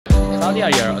စားတ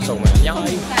ရားတွေကတော့အစုံပဲအများ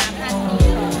ကြီး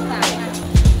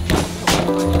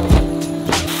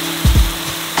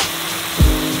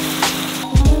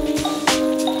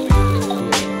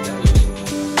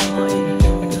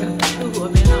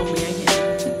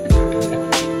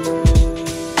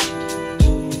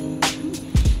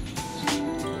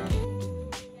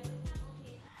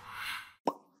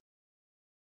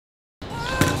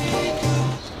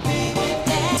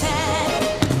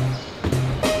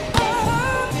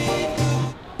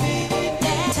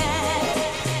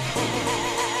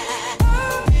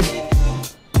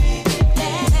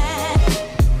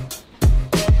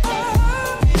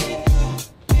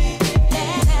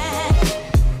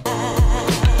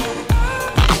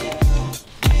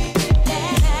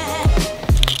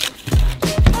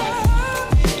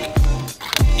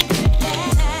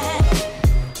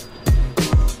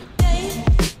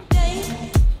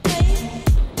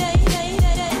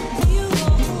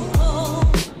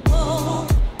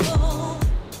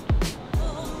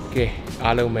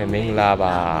အားလုံးပဲမင်္ဂလာ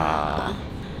ပါ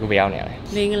ခုဘယ်ရောက်နေရလဲ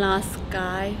မင်္ဂလာ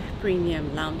Sky Premium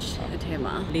Lounge အထဲ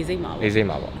မှာလေးစိတ်မှာ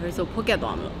ပေါ့ဒါဆို Phuket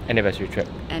သွားမလို့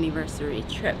anniversary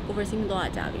trip overseas မသွား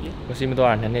ကြပြီလေ overseas မသွား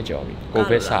တာ2နှစ်ကျော်ပြီကို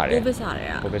ဗစ်စားတယ်2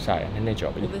နှစ်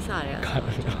ကျော်ပြီကိုဗစ်စားတယ်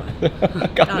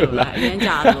ကာလို့လာအရင်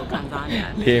ကြာလို့ခံစားနေရတ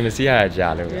ယ်လေမစီရကြာ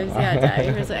လို့မစီရကြာ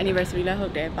ပြီဆို anniversary လည်းဟု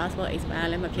တ်တယ် passport expire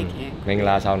လည်းမဖြစ်ခင်မင်္ဂ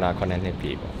လာဆောင်တာ9နှစ်ပြ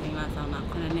ည့်ပေါ့မင်္ဂလာဆောင်တာ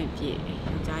9နှစ်ပြည့်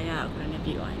ကြားရ9နှစ်ပြ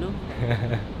ည့်သွားပြီနော်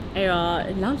အဲ့တော့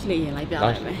lounge လေးရင်လိုက်ပြ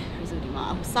လိုက်မယ်ဆိုဒီမှာ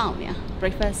စောင့်နေတာ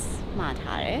breakfast မှာ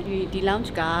ထားတယ်ဒီ lounge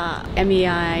က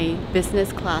MAI business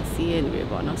class စီးရနေပြီ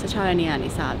ပေါ့နော်16ရက်နေ့ကနေ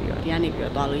စပြီးတော့ဒီကနေပြီး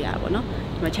တော့သွားလို့ရတယ်ပေါ့နော်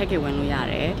ဒီမှာ check in ဝင်လို့ရ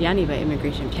တယ်ဒီကနေပဲ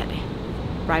immigration ဖြတ်တယ်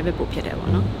private ပို့ဖြစ်တယ်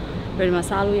ပေါ့နော်ပြီးတော့ဒီမှာ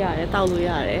စားလို့ရတယ်တောက်လို့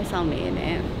ရတယ်စောင့်နေနေ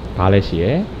ဘာလဲရှိရ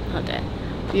ယ်ဟုတ်တယ်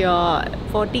ပြီးတော့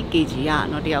40 kg ရ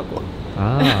နော်တယောက်ကို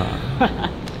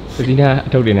စတီနာအ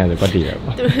ထုတ်တင်နေဆိုကွက်တည်ရ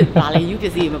ပေါ့သူဘာလဲယူပ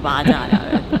စ္စည်းမပါကြတာ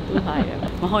ပဲသူပါရ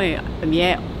မဟုတ်ရင်အမြဲ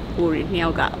ဟိုနှစ်ယော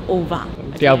က်က over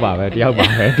တယောက်ပါပဲနှ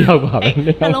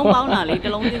လုံးပေါင်းတာလေတ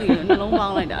စ်လုံးသိပြီနှလုံးပေါ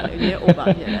င်းလိုက်တာလေအမြဲ over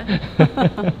ဖြစ်တယ်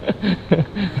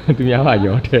သူများပါ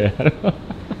ရောတယ်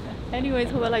anyway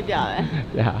ဆိုလိုက်ပြပဲ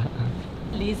ညာ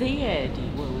လေးစိတ်ရဲ့ဒီ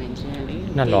ဝင်ချင်းလေ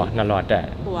နှစ်လွှာတက်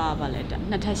ဟိုကဗာလဲတက်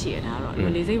နှစ်ထပ်ရှိရတာတော့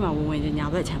လေးစိတ်မှာဝင်ချင်းညာ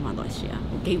ဘက်ချမ်းမှာတော့ရှိရ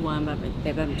gate 1ဘက်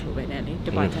ပဲဘက်မထိုးပဲနဲ့လေတ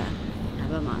ပတ်ချမ်း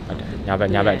ဘက်မှာဟုတ်တယ်ညာဘက်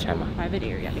အချမ်းမှာ private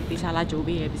area လေးတခြားလာဂျိုး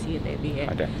ပေးရပစ္စည်းတွေပေးရ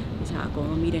ဟုတ်တယ်တခြားအကုန်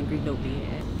လုံး meet and greet လုပ်ပေးရ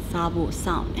စားဖို့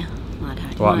စောင့်နေမှာထား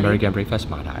တယ်ဟို American breakfast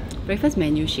မှာထားတယ် breakfast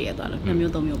menu ရှိရသွားလို့2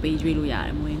မျိုး3မျိုးပေးရွေးလို့ရတ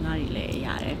ယ်မွေးငါးတွေလည်းရ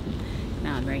တယ်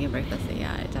နာ American breakfast တွေရ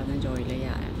တယ်ဂျာစံကြော်တွေလည်းရ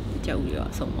တယ်ကြောက်ပြီးတော့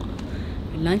အဆုံးပါ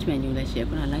lunch menu လည်းရှိရ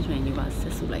ခုန lunch menu ပါဆ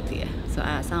က်စုလိုက်သေးတယ်ဆို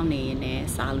တော့စောင့်နေရင်လည်း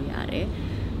စားလို့ရတယ်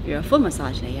ပြီးတော့ foot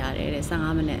massage လည်းရတယ်တဲ့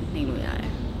15မိနစ်နှိပ်လို့ရတ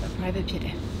ယ် private ဖြစ်တ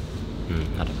ယ်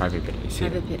ဟုတ်တယ် private ဖြစ်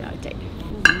တယ် private ဖြစ်တာကြိုက်တယ်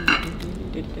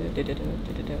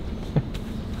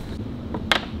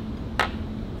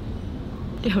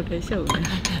တယောက်တည်းရှုပ်နေ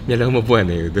မျက်လုံးမပွင့်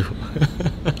နေဘူးသူ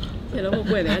မျက်လုံးမ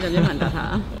ပွင့်နေအဲ့ဒါမျက်မှန်တာ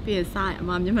ထားပြီးရင်စားအမ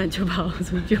မျက်မှန်ချုပ်ပါအောင်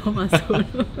ဆိုပြောမှဆို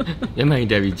လို့မျက်မှန်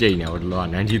တက်ပြီးကြိတ်နေတော့လောက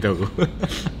နန်းကြီးတော့ကို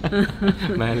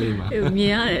မန်းလေးမှာမြ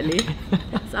င်ရတယ်လေ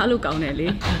စားလို့ကောင်းတယ်လေ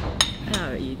အဲ့ဒါ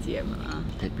ပဲအရေးကြီးရမလား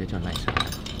တက်ပြချလိုက်စား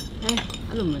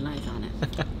အဲ့လိုမလိုက်စားနဲ့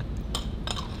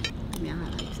များလာ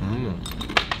လိုက်စား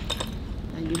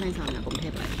ယူနိုင်စားနေကုန်ထ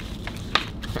ည့်ပါ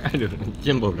အဲ့လိုကျ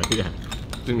င့်ဖို့လည်း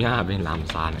သူများကပင်လာမ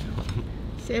စားနဲ့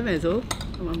ဆဲမယ်ဆို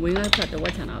မွေးငါဖတ်တော့ဝ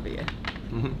တ်ချန်တာပဲ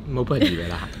မဟုတ်ပါကြီးပဲ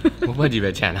လားမဟုတ်ပါကြီးပဲ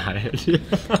ခြံထားတယ်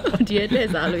ဒီရက်တက်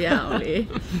စားလို့ရအောင်လေ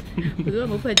ဘယ်လို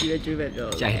မဟုတ်ပါကြီးပဲကျွေးပဲပြော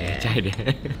ကြိုက်တယ်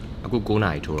အခု9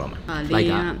နာရီထိုးတော့မှာလိုက်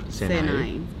က10နာ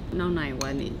ရီနောက်နိုင်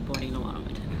1နေ boarding လောက်အောင်မ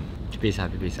ယ်ပြေးစား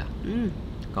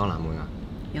ကောင်းလားမွေးက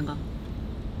ရန်ကောင်း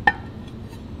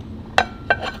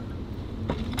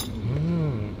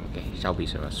ကဲရှောက်ပြီ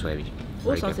ဆိုတော့ဆွဲပြီ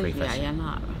ဟို sausage ရရမ်း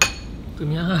လာသူ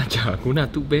များကကြာခုန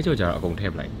သူပဲကြော်ကြတော့အကုန်ထ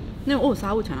ည့်ပလိုက်နေအိုး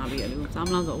စားဖို့ချန်လာပြီလေစားမ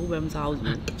လားဆိုဟိုပဲမစားဘူးဆို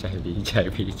ကြိုက်ပြီ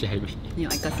ည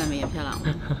အိုက်ကစမရဖြတ်လာအောင်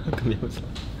သူမျိုး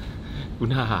စားခု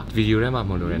နကဗီဒီယိုထဲမှာ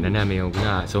မလို့လေနန်းနန်းမင်းကိုခုန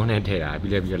ကဇုံးနဲ့ထည့်တာ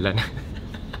ပြီးတော့လက်နဲ့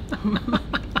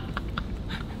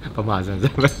ပမာစံစ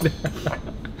ပဲ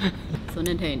ဇုံး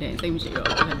နဲ့ထည့်ရင်စိတ်မရှိတော့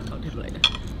ဟုတ်ထည့်လိုက်တာ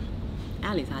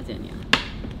အားလေးစားကြနေရ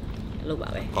အလုပ်ပါ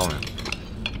ပဲကောင်းတယ်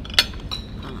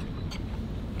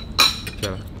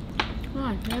ကျော်ဟာ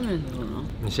ထဲမှာဆိုတော့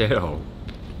မရှဲတော့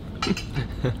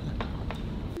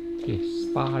ကဲစ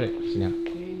ပါးရဲ့ရှင်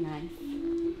very nice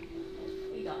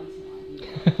ဒီကောင်စီပါဒီ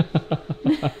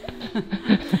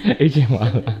အေးချင်ပါ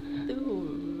သူ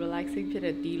relaxing ဖြစ်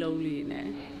တဲ့တီးလုံးလေးနဲ့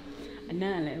အ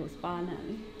နံ့လည်းဟို spa နံ့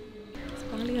လေ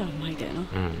spa လေးတော့မိုက်တယ်နော်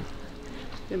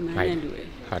ပြန်မှန်းနေလူတွေ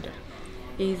ဟုတ်တယ်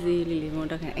easy လေးမဟုတ်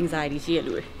တော့ anxiety ရှိရ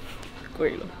လူတွေကို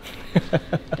ယ်လို့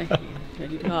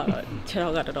ဒီတော့ခြေထော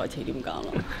က်ကတော်တော်အခြေမကောင်း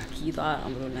တော့ခီးသွားအော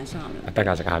င်မလို့လမ်းဆောင်အောင် အတက်က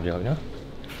စကားပြောပြီနော်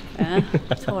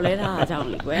ဆော်လဲတာအကြောင်း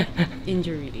လေကွယ်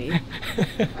injury လေ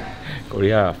ကို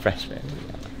ရီးယား fresh ပဲ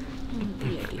ဒီ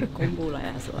ကွန်ဘိုလာရ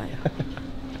ဆိုရ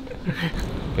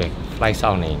ကဲ flight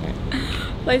ဆောက်နေနေ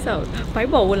flight ဆောက်ဘိုက်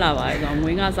ပေါ်ဝင်လာပါတယ်ဆိုတော့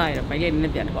မွေးငါစားရတော့ဘိုက်လေးနည်းန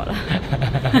ည်းပြန်ထွက်လာ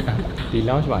ဒီ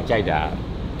lounge မှာကြိုက်တာ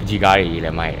ပကြီးကားတွေလ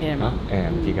ည်းမိုက်တယ်နော်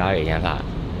ပကြီးကားတွေအရင်လာ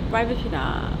private ဖြစ်တာ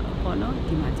ပေါ့နော်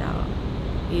ဒီမှာကြာတော့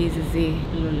အေးစေး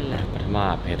လွတ်လပ် ပထမ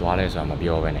ဖယ်သွားလဲဆိုတာမ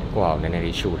ပြောဘဲနဲ့ကိုယ့်အောင်နည်းနည်း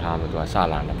လေးရှို့ထားမှသူကစ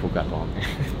လာနေဖုတ်ကတ်သွားမယ်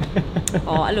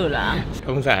အော်အဲ့လိုလား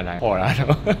သုံးဆန်တိုင်းဟော်တာ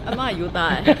တော့ အမယူ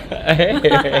သား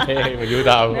မယူ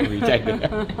သားဘူးကြိုက်တယ်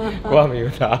ကိုကမယူ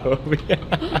သားဘူး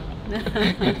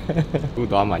ခု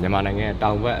သွားမှာမြန်မာနိုင်ငံ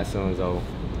တောင်ဘက်အစွန်ဆုံး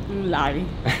လာပြီ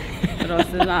တော့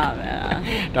စဉ်းစားရမယ်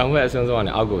တောင်ဘက်အစွန်ဆုံးက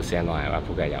နေအောက်ကိုဆင်းသွားရပါ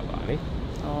ဖုတ်ကတ်ရောက်ပါလေ ဩ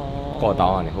ကော့တော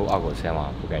င်းကနေဟိုအောက်ကိုဆင်း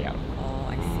သွားဖုတ်ကတ်ရောက်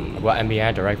I see အခုက MBA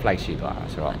direct flight ရှိသွားတာ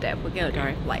ဆိုတော့ တဲ့ Phuket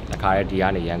direct flight တခါတည်းဒီက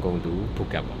နေရန်ကုန်သူဖု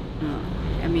တ်ကတ်ပေါ့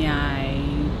MAI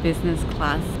business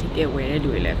class ticket ဝယ်တဲ့လူ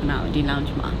တွေလည်းခဏဒီ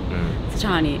lounge မှာစ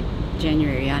ချာနေ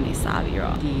January ကနေစပြီး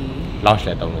တော့ဒီ launch လ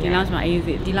ည်းတုံးလို့ ဒီ lounge မှာအေး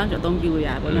စီဒီ lounge အသုံးပြုလို့ရ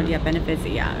တယ်ပေါ့နော်ဒီက benefits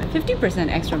တွေရတယ်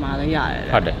 50% extra မှာလည်းရတယ်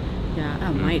ဟုတ်တယ် ညာ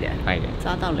အဲ့မိုက်တယ် မိုက်တယ်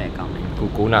စားတော့လည်းကောင်းတယ် ခု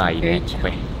9နာရီနဲ့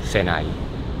ခွဲ10နာရီ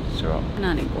ဆိုတော့ ခဏ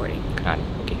နေ boarding ခဏနေ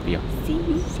okay ပြီးရော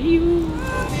see you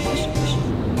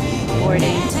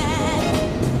boarding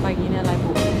ဘိုင်ကြီးနဲ့လိုက်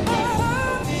ပို့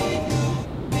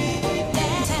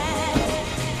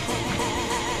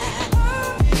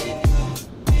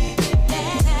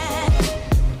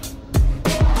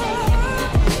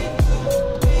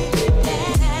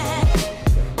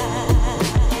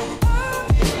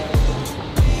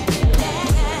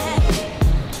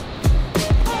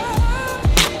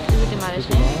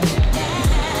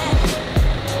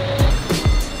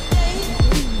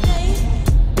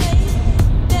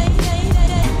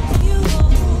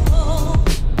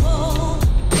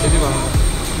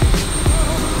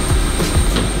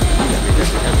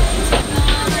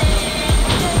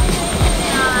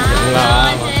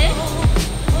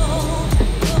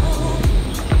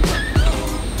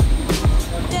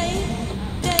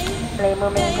မ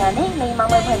မင်းကနေမိမ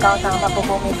ဝဲဖွင့်ကောင်းဆောင်မှာပုံ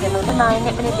ပုံမျိုးပြင်လို့တနိုင်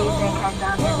နဲ့မိနစ်လေးစင်ခံ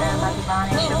စားမြန်မှာဒီပါ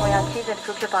နဲ့ရှင်မရချီးတဲ့တစ်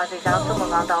ခုဖြစ်ပါစေကြောင်းဆုမ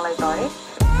ကောင်းတောင်းလိုက်ပါတယ်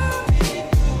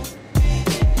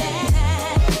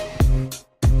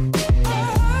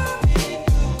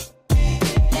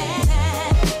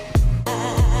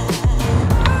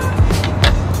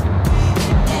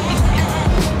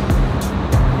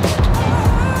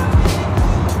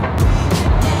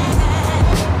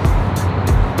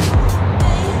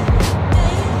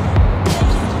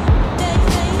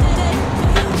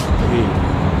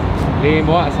လေ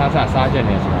ဘောအစားစားချက်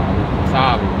နေဆိုတာ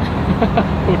စားပြီ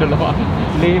ဟုတ်တယ်လို့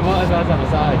လေဘောအစားမ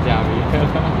စားကြပြီ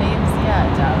လေးမစီရ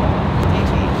ကြတော့ဒီ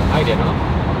ချိန် အိုက်တယ်နော်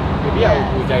ဒီပြကို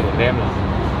ပူကြိုက်တယ်လဲမလား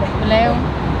မလဲဘူး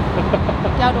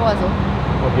ကြောက်တော့ဆို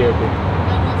โอเคโอเค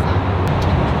ကြောက်တော့စား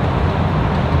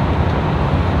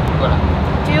ဟုတ်လား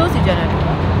ကျေးဇူးစီကြတယ်တူ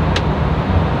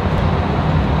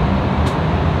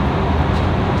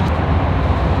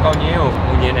ကောင်းကြီးကို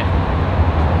ငုံရင်းနဲ့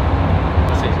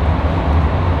စိတ်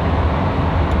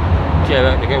ကျဲ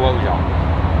ပဲတကယ်ဝေါ့ကြောင်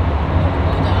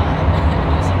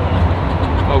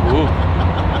ဟုတ်ဘူး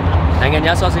နိုင်ငံ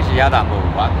ခြား sausage ရတာမဟုတ်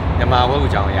ဘူးကွာမြန်မာဝေါ့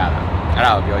ကြောင်ရတာအဲ့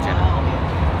ဒါကိုပြောချင်တာ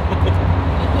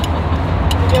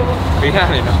ဘေးက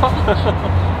နေနော်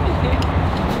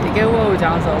ဒီကဝေါ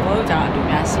ကြောင်ဆိုဝေါကြောင်အတူ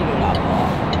များရှိလို့လားပေါ့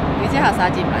ဒီချက်ဟာ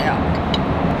စားကြည့်မလားရောက်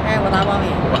အဲဝသားပေါင်း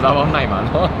ရေ ဝသားပေါင်းနိုင်ပါ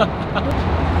နော်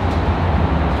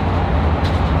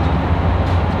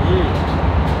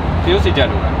ပြုစီကြ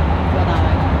လို့လား ဝသား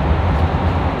ပဲ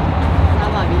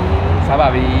စားပါပြီ စားပါ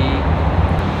ပြီ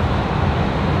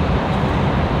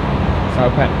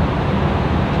စားဖက်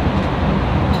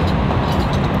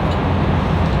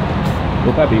ဘု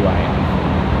ဖက်ပြီးပါရဲ့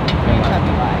ဆက်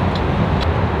ပြီးပါ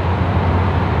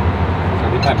စား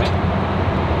ပြီးဖက်မယ်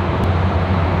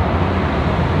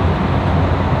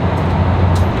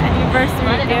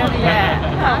anniversary gift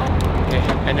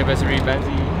yeah anniversary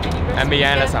fancy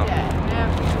MBA လက်ဆောင်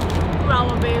ရောင်း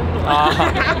မပေးဘူးလို့ အာ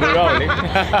လူတော့လေ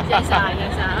ရစားဟု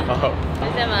တ် ဆ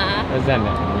က်ဆက်ပါ လက်ဆက်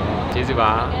နဲ့ကျေးဇူး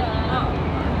ပါ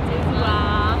ကျေးဇူးပါ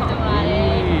ဟုတ်ပါတ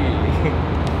ယ်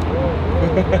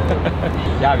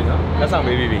ရပြီနော်လက်ဆောင်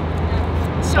ပေးပြီ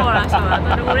ရှော့တာတော်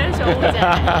တော်လေးရှော့ကြတယ်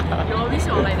ရောပြီး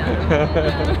ရှော့လိုက်တာ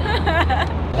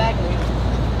back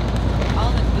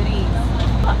all the goodies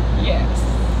yes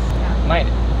မိုက်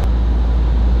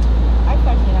I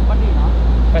fashion ကပတ်နေနော်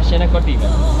fashion နဲ့ cotty ပဲ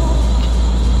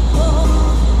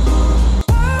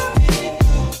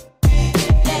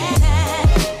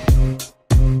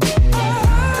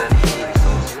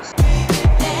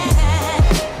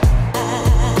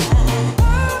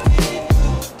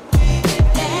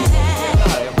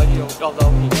ကောင်း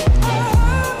ဆုံး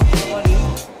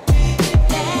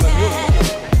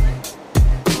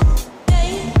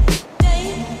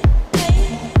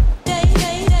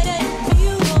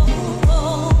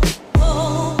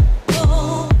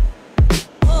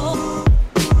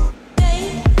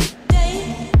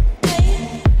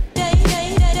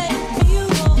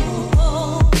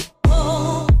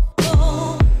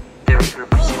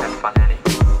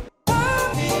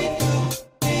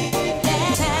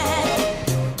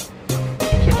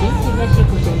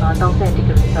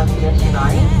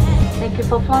Thank you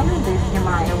for flying this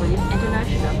Myanmar Airways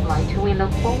international flight. We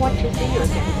look forward to see you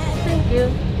again. Thank you.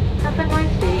 Have a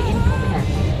nice day in Phuket.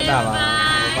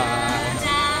 Bye.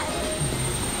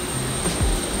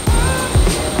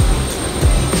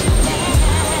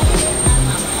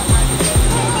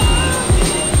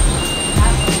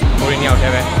 Ôi nhau thế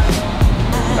vậy.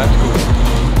 That's cool.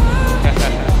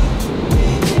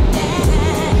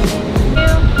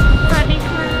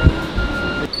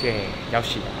 Okay, ရောက်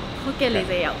ရှိ ဟုတ်ကဲ့လေး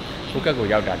စေးရောက် Phuket ကို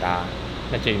ရောက်တာဒါ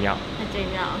2ချိန်မြောက် 2ချိန်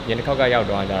မြောက် ရင်းတစ်ခေါက်ကရောက်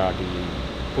တော့ကျတော့ဒီ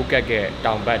Phuket က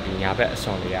တောင်ဘက်ဒီညာဘက်အ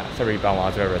စွန်လေးက Sri Pawa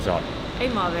ဆိုတဲ့ resort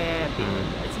အဲ့မှာပဲအ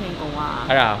ချိန်ကုန်သွား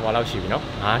အဲ့ဒါဟိုလောက်ရှိပြီနော်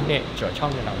5နှစ်ကျော်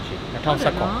6နှစ်လောက်ရှိပြီ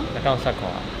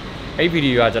2019အဲ့ဗီ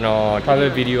ဒီယိုကကျွန်တော် travel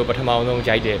video ပထမအောင်ဆုံး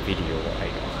ရိုက်တဲ့ဗီဒီယိုပေါ့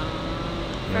အဲ့တော့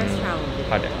first travel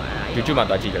ဟုတ်တယ် YouTube မှာ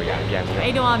သွားကြည့်လို့ရတယ်ပြန်ပြီးတော့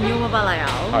အဲ့တော့မျိုးမပတ်လိုက်ရ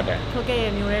အောင် ဟုတ်တယ် ဟုတ်ကဲ့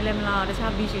မျိုးရဲလည်းမလားတ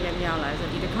ခြား beach တွေလည်းမရောက်လာဆို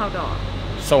ဒီတစ်ခေါက်တော့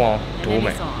စုံအောင်ဒိုးမ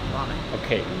ယ် သွားမယ်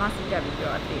Okay မစတက်ပြီး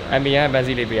တော့တည် အမေကပန်း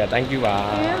စီလေးပေးရ thank you ပါ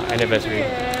anniversary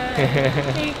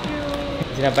thank you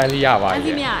ဒီကပန်းစီရပါ ပန်း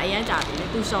စီမြအရန်ကြာပြီလေ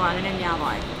သူရှော်တာလည်းများပါ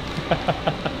တယ်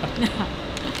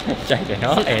ကြိုက်တယ်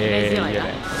နော်အေး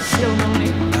ပြုံလုံး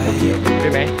လေးပြ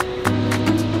မယ်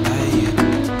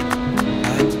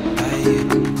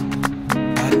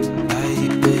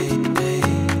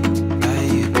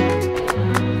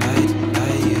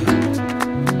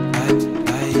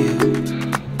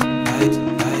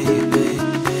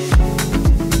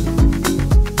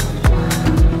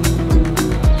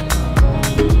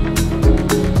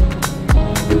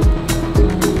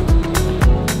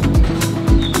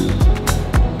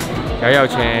ရော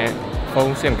က်ချင်းဖု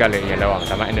န်းစင်ကတ်လေးရလောက်အောင်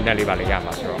ဒါမှအင်တာနက်လေးပါလေးရ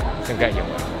မှာဆိုတော့စင်ကတ်ရုံ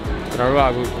ပဲကျွန်တော်တို့က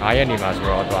အခု9ရက်နေမှာဆို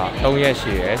တော့သူက3ရက်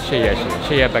ရှိရယ်8ရက်ရှိရယ်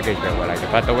8ရက် package ပဲဝယ်လိုက်တယ်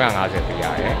ဘတ်350ပြရ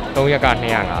တယ်3ရက်က250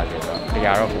ဆိုတော့တ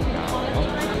ရားတော့ပုံများအောင်နော်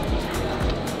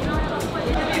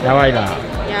ရပါလား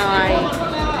ရပါ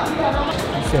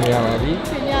ပြီစင်ရပါပြီ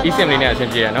ဤစင်လေးနဲ့အဆင်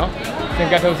ပြေရနော်စင်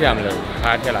ကတ်ထုတ်ဆရာမလို့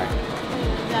အားထည့်လိုက်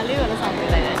ဒါလေးကိုလည်းဆောင်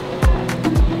ပေးလိုက်တယ်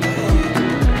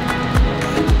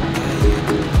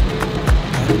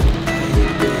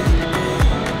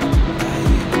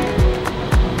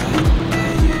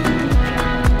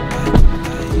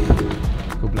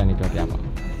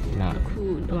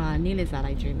နေ့လေစား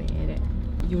လိုက်ကျွေးမယ်တဲ့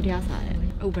ယူတရားစားတဲ့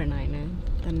overnight နဲ့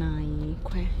တနိုင်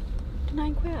ခွဲဟုတ်တယ်တနို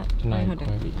င်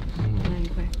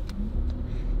ခွဲ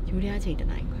ယူတရားချိန်တ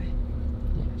နိုင်ခွဲ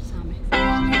စားမယ်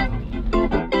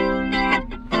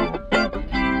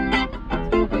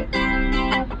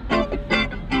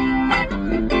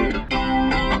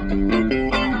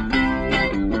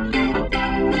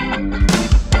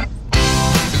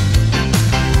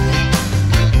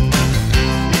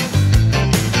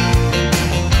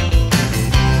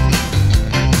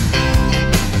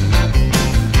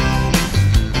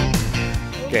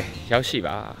ရောက်ရှိ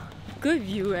ပါ good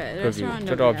view ရဲ့ restaurant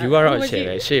တော်တော် view ကတော့ရှယ်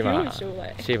တယ်ရှေ့မှာ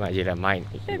ရေးတယ် mind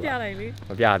ပြလိုက်လေ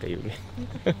မပြသေးဘူးလေ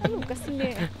အဲ့လိုကစနေ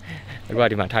အခုက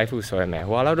ဒီမှာ Thai food ဆွဲမယ်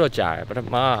ဟိုလောက်တော့ကြာတယ်ပထ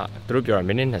မသူတို့ပြောတာ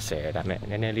မိနစ်20ဒါပေမဲ့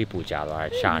နည်းနည်းလေးပူကြာသွားတ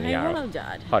ယ်ရှာနေရတော့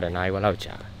ဟုတ်တယ်နိုင်ဝက်လောက်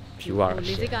ကြာ view ကတော့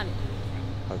လေးစိတ်ကနေ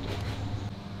ဟုတ်တယ်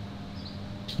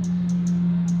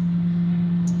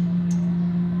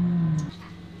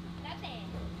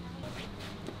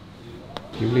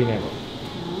view လေးနဲ့ပေါ့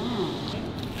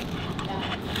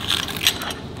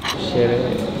share it.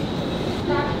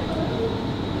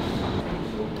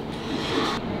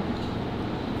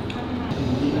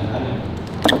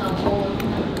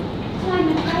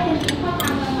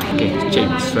 Okay,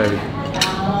 James, sorry.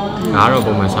 ငါတော့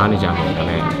ပုံမှန်စားနေကြမှာဒါပေ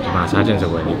မဲ့ဒီမှာစားခြင်းစ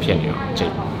ပွဲလေးဖြစ်နေတော့ကြိ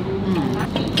တ်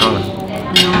ဟုတ်လား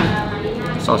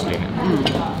sauce လေးနဲ့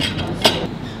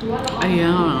အရ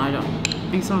င်ကငါတော့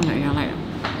အင်းဆောင်နေရလိုက်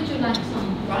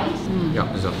ရော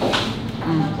ဆို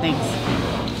thanks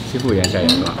စီးပူရကြရ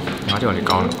တော့ငါကြော်လေး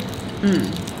ကောင်းတယ်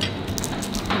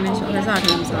အမေဆိုလည်းစားတ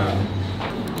ယ်စား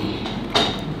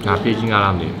ငါပြေးချင်းကား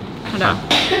လားမသိဘူးဟုတ်တယ်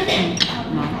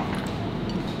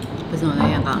ပစုံ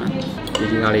လေးရကောင်းတယ်ပြေး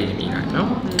ချင်းကားလေးရင်ပြီးလိုက်နော်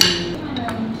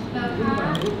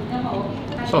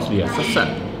sauce လေးဆက်ဆက်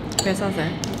ဘယ် sauce လဲ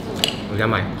ဟိုရ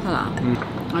မိုင်းဟုတ်လား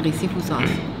အဲ့ဒီ seafood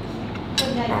sauce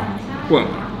ပွင့်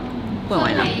ဝ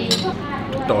င်လား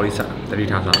တော်လေးစားတတိ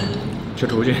ထားစား ချွ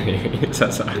တ်ထိုးခြင်းဆ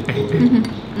က်စားဟုတ်တယ်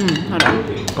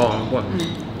ကောင်းပေါ့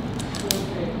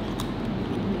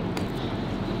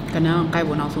ကနန်းကိုက်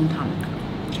ပေါ်နောက်ဆုံးထား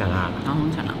ချန်လာနောက်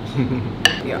ဆုံးချန်လာ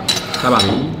ပြီးတော့စားပါ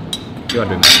ပြီပြီးတော့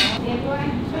တွေ့မယ်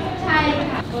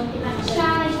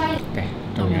ကဲ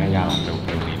တော့ရရအောင်လုပ်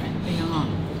ပေးမယ်ပြီးတော့ဟာ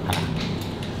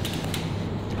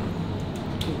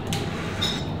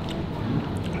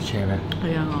ရှယ်ပဲအ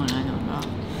ရင်ကောင်းလာတော့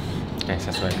ကဲဆ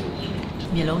က်ဆွဲ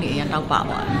မျက်လုံးတွေအရင်တောက်ပါ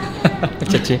သွား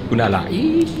ချက်ချင်းခုနလာအီး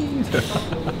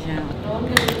ချက်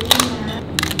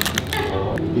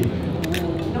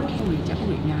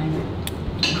ပွေအများကြီး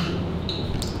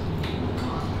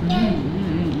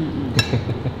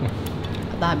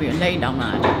အသားပြီးလက်တောင်းလာ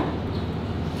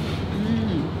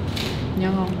ညော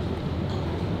င်း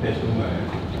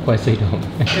ခွဲစိတ်တော့က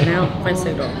နန်းခွဲစိ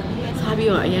တ်တော့စားပြီး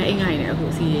တော့အရင်အိမ်ငိုင်းနေအခု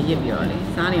စီရရစ်ပြီးတော့လေ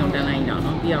စားနေအောင်တန်းလိုက်တော့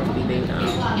နော်ပြီးအောင်ပြီးသေးတာ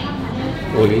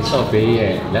ဟိုလေးဆော့ပေး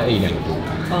ရဲ့လက်အိမ်နဲ့မတူ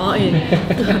อ๋อအေး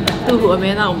သူ့ကိုအမဲ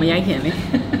သားကိုမရိုက်ခင်လေ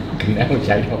ခဏကို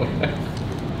ရိုက်တော့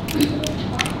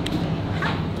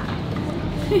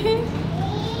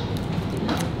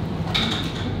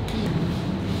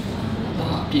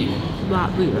ပြီဘာ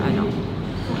ပြီအဲ့တော့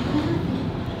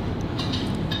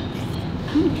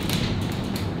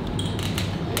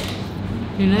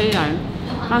ဒီနေ့ရ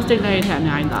ပလတ်စတစ်လေးထည့်အ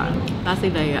များကြီးတာပလတ်စတ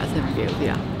စ်လေးကအဆင်ပြေဘူးသိ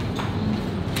လား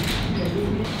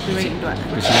ဒီရိတ်တော့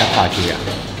ဒီစီကပါကြည့်ရ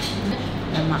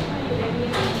အမမ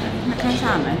ခန်း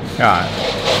စားမယ်ဟာ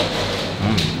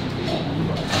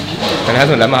ခဏ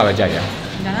ဆိုလက်မပဲကြိုက်ရဒါ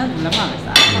နဲ့လက်မပဲ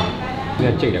စားဒီက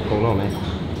ကြိတ်တယ်ခုံတော့မယ်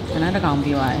ခဏတကောင်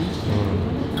ပြီးသွားတယ်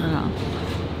အဲ့ဒါ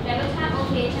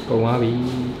ကုံသွားပြီ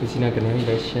ဒီစီကကနေလ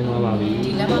ည်းရှင်းသွားပါပြီ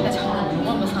ဒီလက်မတစ်ချောင်း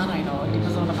တော့မစားနိုင်တော့ဒီပ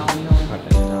စုံတကောင်ပြီးတော့ဟုတ်တ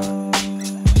ယ်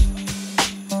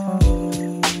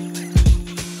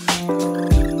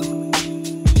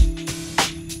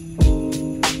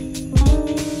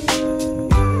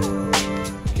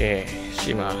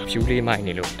ဒီမှာဖြူးလေးမိုက်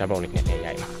နေလို့ဓာတ်ပုံလေးနဲ့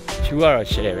ရိုက်ပါဖြူးကတော့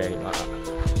share ပဲဒီမှာ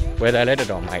weather လည်းတော်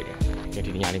တော်မိုက်တယ်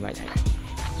ဒီညလေးမိုက်တယ်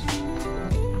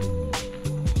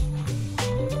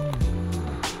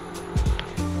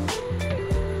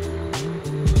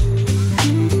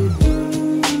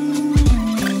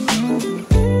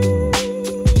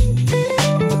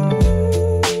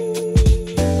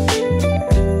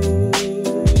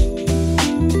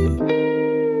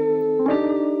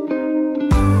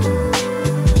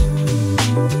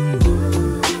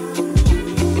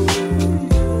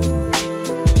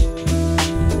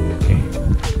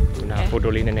ဖို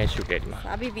တိုလေးနည်းနည်းရှုခဲ့ဒီမှာ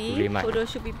စားပြီးပြီဖိုတို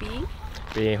ရှုပြီးပြီ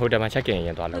ပြီးရင်ဟိုတယ်မှာ check in ရ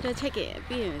င်သွားလို့ဟိုတယ် check in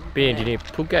ပြီးရင်ဒီနေ့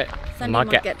Phuket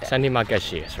market Sunday market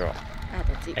ရှိရဆိုတော့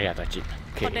အဲ့ဒါတော့ကြည့်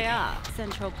ဟိုတယ်က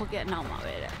Central Phuket နောက်မှာ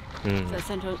ပဲတဲ့ဆို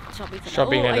Central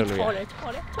shopping လည်းလုပ်လို့ရတယ်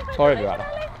ချောတယ်ပြောတာ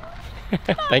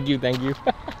Thank you ခဏကဂိမ်း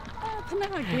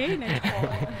နေ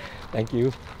Thank you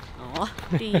အော်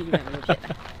တီးမယ်လို့ဖြစ်တာ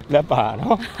လက်ပါ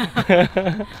နော်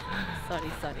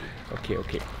Sorry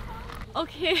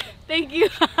Okay thank you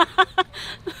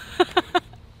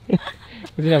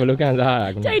ဦးစင်းကဘယ်လိုခံစားရတာ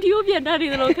ကြိုက်ဒီကိုပြန်တက်နေ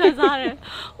သလိုခံစားရတယ်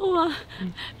ဟိုမှာ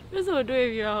ပြဆိုတွေ့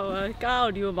ပြီးတော့ကားကို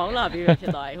ဒီကိုမောင်းလာပြီးဖြစ်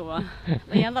သွားပြီဟိုမှာ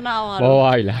လျံသနာဟောဘော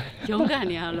ဝါပြီလားရုံးကန်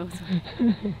နေရလို့ဆို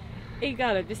အိတ်က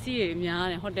လည်းပစ္စည်းတွေများ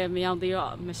တယ်ဟိုတယ်မရောက်သေး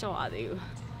တော့မလျှော့ရသေးဘူး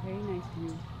Very nice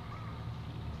view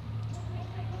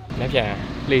လက်ပြန်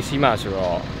လေစီးမှဆို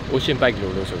တော့ ocean bike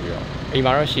လို့ဆိုပြီးတော့အိမ်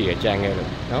မှာတော့ရှိရကြံခဲ့လို့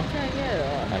နော်ကြံခဲ့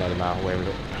တော့အဲ့တော့ဒီမှာဝယ်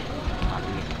လို့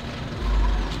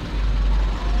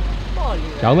ပေါ့လေ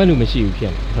ရောင်းမဲ့လူမရှိဘူးဖြ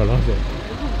စ်နေတော့လို့ဆို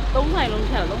သုံးဆိုင်လုံး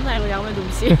ထက်သုံးဆိုင်လုံးရောင်းမဲ့လူမ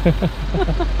ရှိ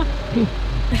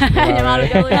ညီမတို့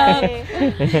ပြောရတယ်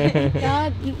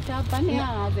ဒါပန်းနေ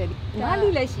50ငါးလိ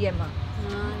လည်းရှိရမှာ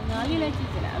ငါးလိလည်းကြည့်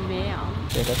ကြတယ်အမဲအောင်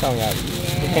တော့ဆောင်ရပြီ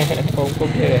ပုံပုံ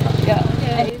ပြည့်တယ်ဟုတ်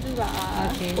ကျေးဇူးပါ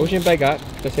Ocean bike က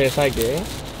30 size က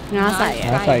9 size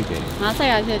 9 size က9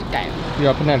 size ရတဲ့တိုင်ပြီး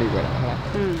တော့ဖက်နဲ့လေးပဲလား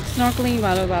snorkeling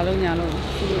ဘာလို့ညာလို့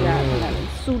စူးရတယ်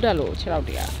စူးတက်လို့6လောက်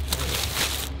တည်း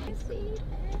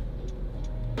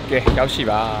ကဲရောက်ရှိ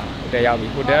ပါဟိုတယ်ရောက်ပြီ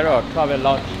ဟိုတယ်ကတော့ travel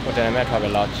lodge ဟိုတယ်နာမည်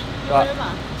travel lodge တော့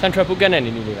Central Phuket နဲ့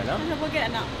နီးလေးပဲနော် Central Phuket အ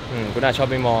နောက်ခုန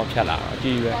shopping mall ဖြတ်လာတော့အ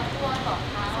ကြီးပဲ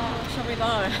shopping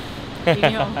mall ဒီ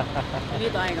ညောဒီ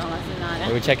တော့ရင်ကောင်းလားစဉ်းစားတယ်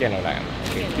ဟို check in လုပ်လိုက်အောင်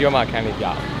ပြီးတော့မှခန်းလေးပြ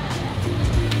အောင်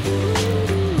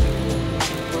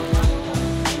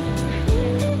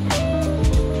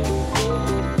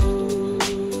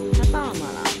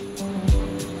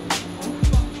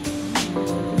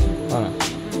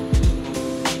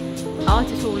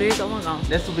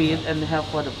The sweet and have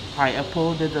for the pineapple.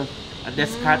 There's a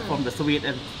discard from the sweet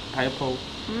and pineapple.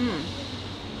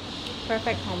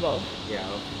 Perfect combo.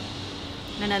 Yeah.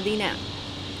 Nanadina.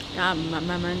 Ah,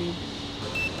 mama ni.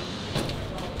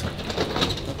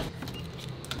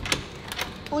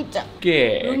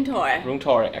 Okay. Room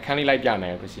tour. I can't like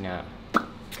piano, Christina.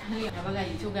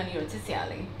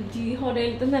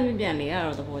 Hotel doesn't be any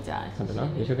out of the hotel.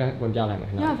 You should go down.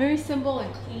 Yeah, very simple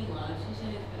and clean.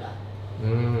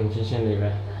 She's in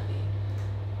there.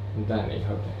 That may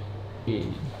help. Do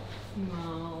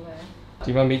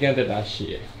you want me to get that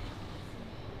shit?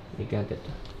 You get it.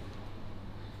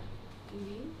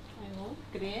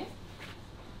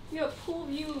 Your pool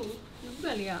view.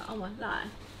 Really, oh my god.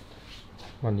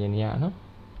 One year, no?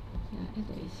 Yeah, it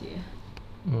is here.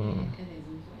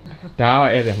 Now,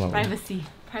 every moment. Privacy.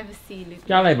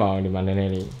 क्या लाइफ आओ नहीं मानने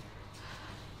नहीं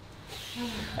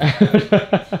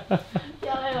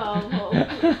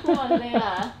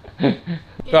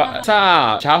तो सा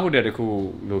चाह होटल देखो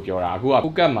लोग क्यों रहा हुआ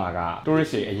बुक मागा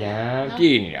टूरिस्ट यहाँ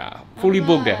पिए नहीं रहा fully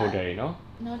booked है होटल ही नो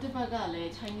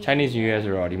Chinese New Year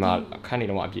ज़रूर दिमाग खाने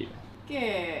लोग आप पिए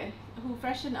Okay, who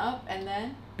freshen up and then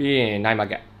पिए नाइ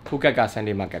मार्केट Phuket का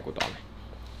Sunday मार्केट को तो आने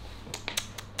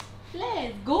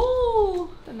Let's go.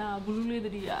 तना बुलूले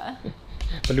दरिया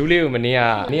Balule မနေ့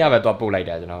ကပဲတော့ပို့လိုက်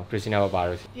တာကျွန်တော် Christina ပါ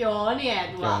လို့ ပြောနေရ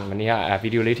သူက မနေ့ကဗီ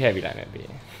ဒီယိုလေးထည့်ပေးလိုက်မယ်ပြီး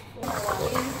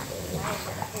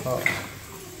ဟုတ်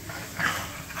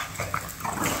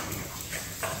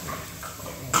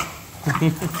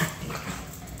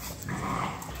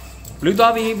ဘလူး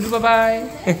သွားပြီဘလူးဘိုင်ဘိုင်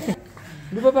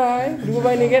ဘလူးဘိုင်ဘလူး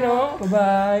ဘိုင်နေခဲ့နော်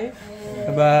ဘိုင်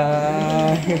ဘို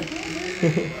င်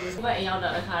ဘယ်ရောက်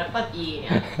တော့အခါပတ်ပြေးနေ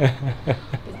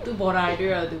သူဘော်ဒါတွေ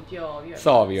တော့သူပျော်ပြီး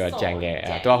ဆော့ပြီးတော့ကြံခဲ့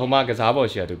သူကဟိုမှာကစားပေါ်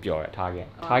ရှိရသူပျော်တယ်ထား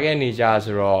ခဲ့နေကြ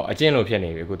ဆိုတော့အကျင့်လိုဖြစ်နေ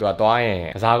ပြီကိုသူကသွားရင်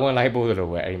ကစားကွင်းလိုက်ပို့သလို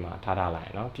ပဲအဲ့ဒီမှာထားလိုက်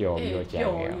နော်ပျော်ပြီးတော့ကြံ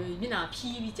ခဲ့မျက်နှာ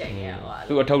ဖြီးပြီးကြံခဲ့ဟို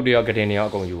သူအထုပ်တွေရောကတင်တွေရော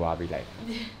အကုန်ယူသွားပြီးလိုက်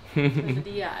တ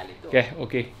တိယလေးတော့ကဲ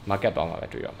okay market သွားမှာပဲ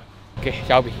တွေ့ရမှာကဲ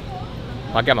ရောက်ပြီ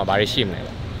market မှာဘာတွေရှိမလဲ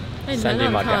Sunday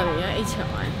market အဲ့ချက်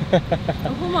ပါအ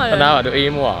ခုမှလည်းနားပါသူ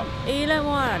အေးမောအေးလဲ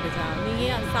မောတာတခြားနေကြီး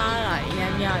ကစားတာအ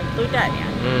များများတိုးတက်နေ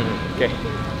ကဲ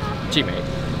ကြည့်မယ်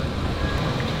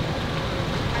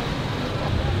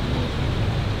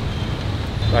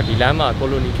ဒီလမ်းမှာကို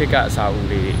လိုနီခေတ်ကအစာအုပ်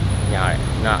လေးညားတယ်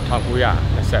။နာ1924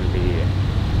ရဲ့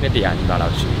နှစ်တရာနီးပါးလော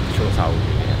က်ရှိချိုးအစာအုပ်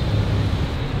လေးတွေ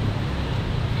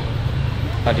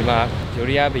။ဒီမှာယူ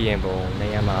ရီးယားဘီရင်ပုံနေ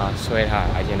ရာမှာဆွဲထား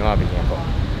အရင်တော့ဘီရင်ပုံ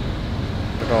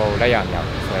တော်တော်လက်ရမြောက်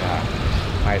ဆွဲထား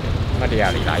အဲ့မှတ်တရ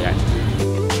လေးလာရိုက်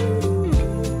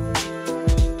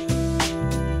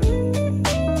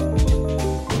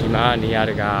ဒီမှာနေရာ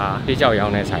တကာတေးကြောက်ရော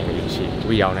င်းတဲ့ဆိုင်လေးရှိ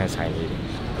ဝီရောင်းတဲ့ဆိုင်လေး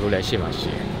တွေဘယ်လိုလဲရှိမှ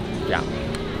ရှိတယ်ပြ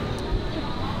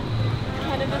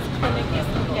Cannabis clinic is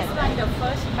like the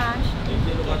first branch.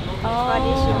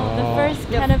 The first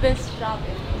cannabis shop.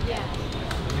 Yeah.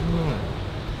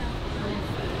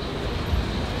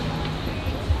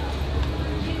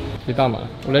 Đi tao mà,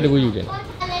 tôi lấy được cái gì vậy?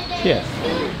 Yes.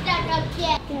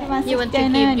 You want to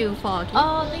give you for?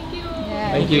 Oh, thank you.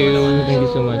 Thank you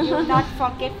so much. Not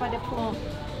forget for the pool.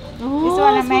 This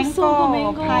one a mango,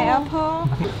 pineapple.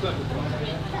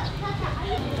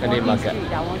 Cái này market.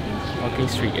 Walking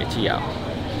Street ở chị ạ.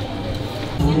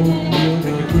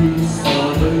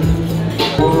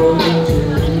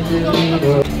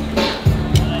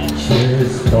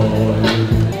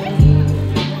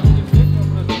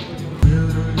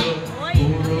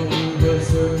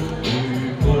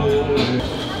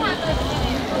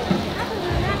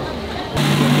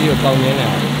 Nhiều câu như thế nào?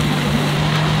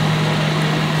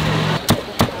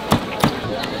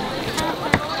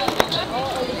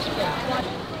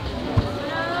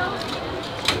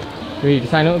 Vì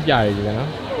sai nó dài gì vậy nó?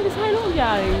 Sai nó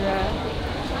dài rồi.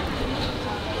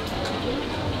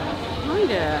 Nói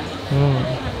được.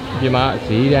 Vì mà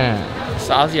gì ra?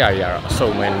 Sao gì à?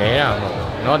 Sầu mình né nào mà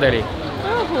nó đây đi.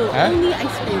 Hả? Đi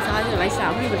ice cream sao chứ lại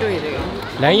sao không có được.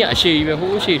 Lấy nhà xì về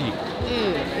hú xì thì.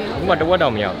 Nhưng mà đâu có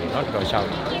đồng nhau thì nó rồi sao?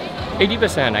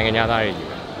 80% နိုင်ငံသားတွေကြီး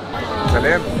ပဲ။ဘယ်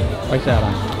လဲ။ဝိုက်စား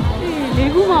လား။ဒီ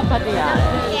ခုမှပတ်တရားတ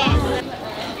ယ်။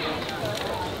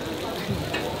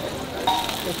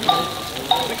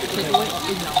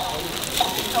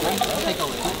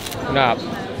ခုန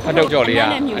ဖတ်တုတ်ကြော်လေးက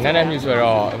အနက်နဲ့မြူဆို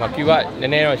တော့ဟိုမှာဖြူကန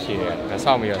ည်းနည်းတော့ရှည်တယ်။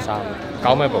စောင့်ပြီးတော့စားမယ်။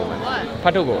ကောင်းမဲ့ပုံပဲ။ဖ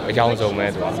တ်တုတ်ကိုအကြောင်းဆုံးပဲ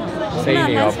သူက။စိမ့်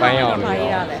နေရောပန်းရောင်နေ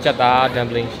ရောကြက်သား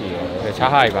dumpling ရှိတယ်။တ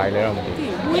ခြားဟာတွေဘာတွေလဲတော့မသိဘူး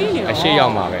။အရှိရော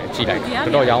က်မှာပဲကြည့်လိုက်။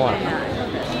တော်တော်ရောင်းရတယ်။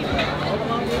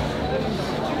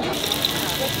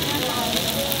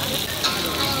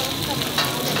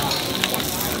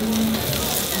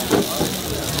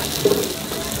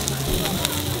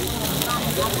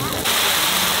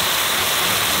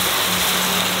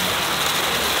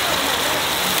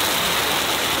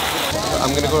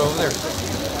 I'm gonna go over there.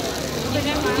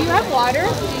 Do you have water?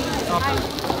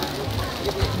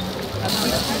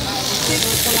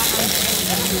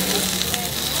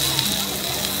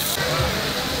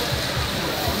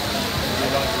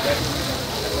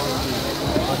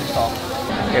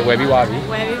 ကဲဝယ်ပြီးသွားပြီ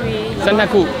ဝယ်ပြီး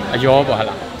 12ခုအရောပေါ့ဟာ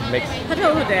လား mix ဖတ်ထု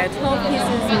တ်ဟုတ်တယ်12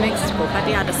 pieces mix ကို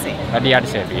130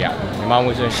 130ပေးရမြန်မာ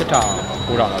ငွေဆိုရင်8000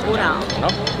 9000လောက်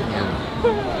နော်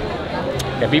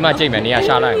ကဲပြီးမှကြိတ်မယ်နေရာ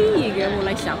ရှာလိုက် ရေခဲမို့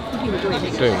လိုက်ရှာခုထိမတွေ့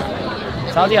ဘူး တွေ့မှာ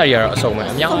စားစရာတွေကတော့အစုံပဲ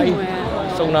အများကြီး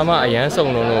စုံတာမှအရန်စုံ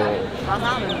လုံးလို့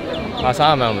ဘာ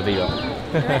စားမှမသိတော့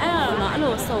အဲ့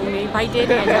လိုစုံနေဘိုက်တဲ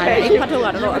တဲ့ညာလေဖတ်ထုတ်က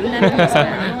တော့အနည်းနဲ့ဆက်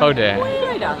ဟုတ်တယ်ဝေး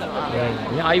လိုက်တာဆိုတော့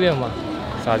အများကြီးပဲမှာ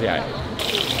စားစရာတွေ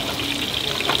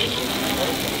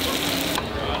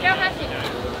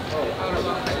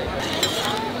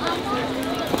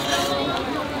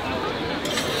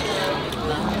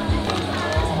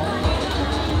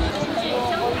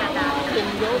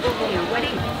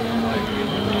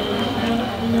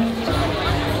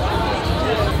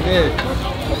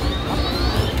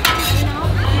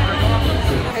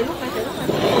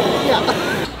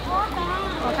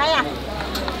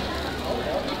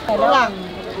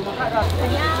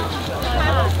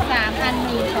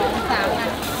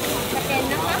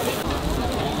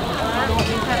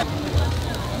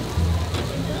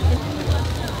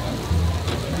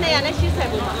เนี่ยนะชื่อใส่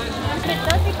บุ๋มเป็นเ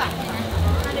ต้าสิบบาทส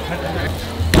วัส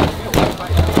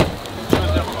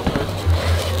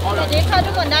ดีค่ะ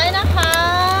ทุกคนได้นะคะ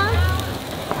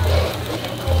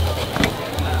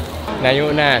นายก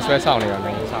น่ะဆွဲဆောင်နေတော့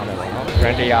နိုင်ဆောင်နေပါเนาะ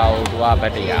brand တရားကိုသူကဘ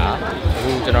တ်တရားအခု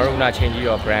ကျွန်တော်တို့ကချင်းကြီး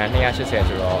တော့ brand 280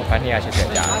ဆိုတော့ဘတ်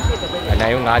280ကြာတယ်နို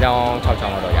င်က9ချောင်း6ချော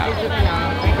င်းတော့ရတယ်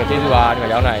ကတိစုကဒီမှာ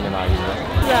ရောက်နိုင်နေပါပြီ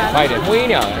ဖိုက်တယ်မှုေး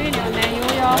နေရတယ်နိုင်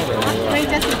ရောပရိ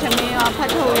သတ်စီသမီးရောဖတ်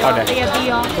ထုတ်ရောတရပြီး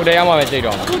ရောကိုတရားမှပဲကြိတ်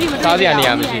တော့စားစရာနေ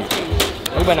ရာမရှိ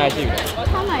ဘူးဘယ်နိုင်ရှိပြီ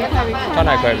6နိုင်ခွဲပြီ6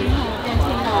နိုင်ခွဲပြီ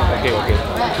โอเค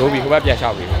ဒိုးပြီဟိုဘက်ပြန်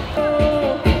လျှောက်ပြီ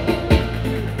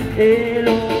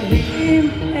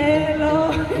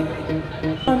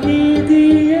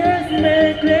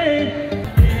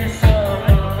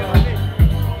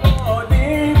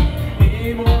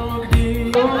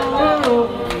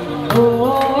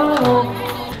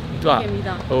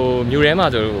ဟိုမြို့ထဲမှာ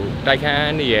ဆိုတိုက်ခ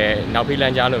န်းနေရဲ့နောက်ဖေးလ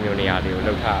မ်းကြားလိုမျိုးနေရာလေးကို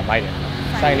လှုပ်ထားမိုက်တယ်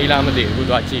ဆိုင်လေးလားမသိဘူးအခု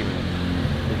တော့ကြည့်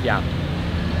ပြီပြ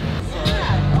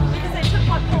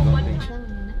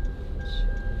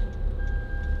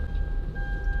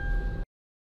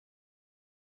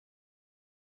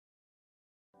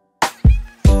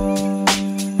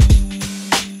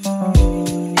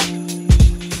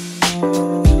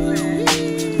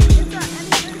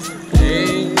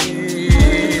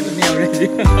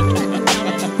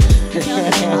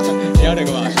ရောက်တယ်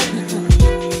ကွာ